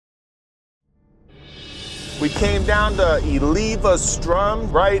We came down to Eliva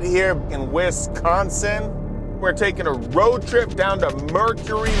Strum right here in Wisconsin. We're taking a road trip down to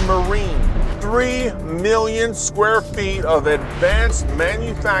Mercury Marine. 3 million square feet of advanced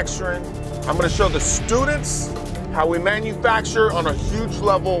manufacturing. I'm gonna show the students how we manufacture on a huge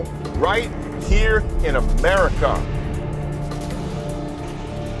level right here in America.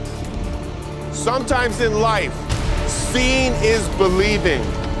 Sometimes in life, seeing is believing.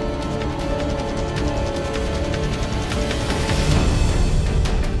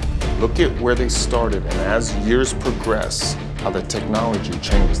 Look at where they started, and as years progress, how the technology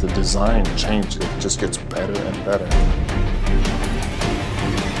changes, the design changes, it just gets better and better.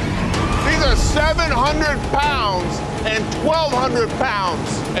 These are 700 pounds and 1,200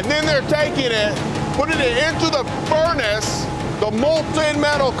 pounds. And then they're taking it, putting it into the furnace. The molten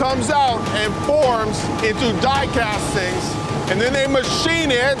metal comes out and forms into die castings. And then they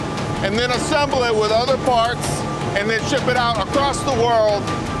machine it and then assemble it with other parts and then ship it out across the world.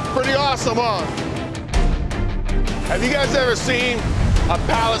 Pretty awesome, huh? Have you guys ever seen a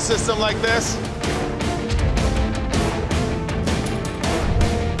pallet system like this?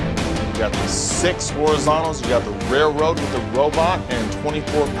 You got the 6 horizontals, you got the railroad with the robot and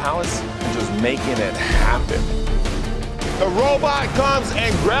 24 pallets and just making it happen. The robot comes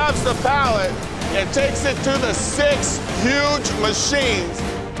and grabs the pallet and takes it to the 6 huge machines.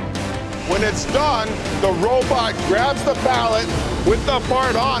 When it's done, the robot grabs the pallet with the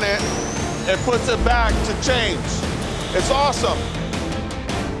part on it and puts it back to change. It's awesome.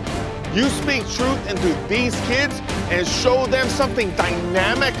 You speak truth into these kids and show them something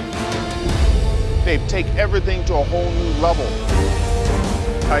dynamic, they take everything to a whole new level.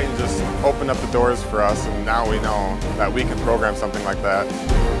 Titan just opened up the doors for us, and now we know that we can program something like that.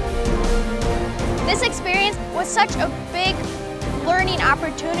 This experience was such a big learning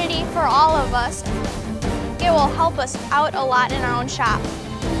opportunity for all of us. It will help us out a lot in our own shop.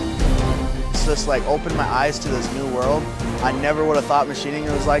 It's just like opened my eyes to this new world. I never would have thought machining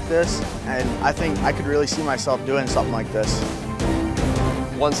was like this, and I think I could really see myself doing something like this.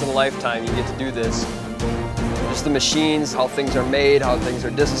 Once in a lifetime you get to do this. Just the machines, how things are made, how things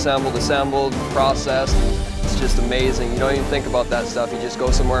are disassembled, assembled, processed. It's just amazing. You don't even think about that stuff. You just go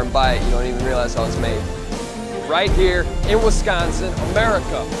somewhere and buy it. You don't even realize how it's made. Right here in Wisconsin,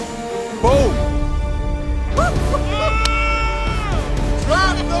 America. Boom! Drop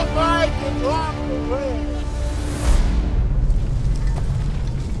the mic and drop the ring.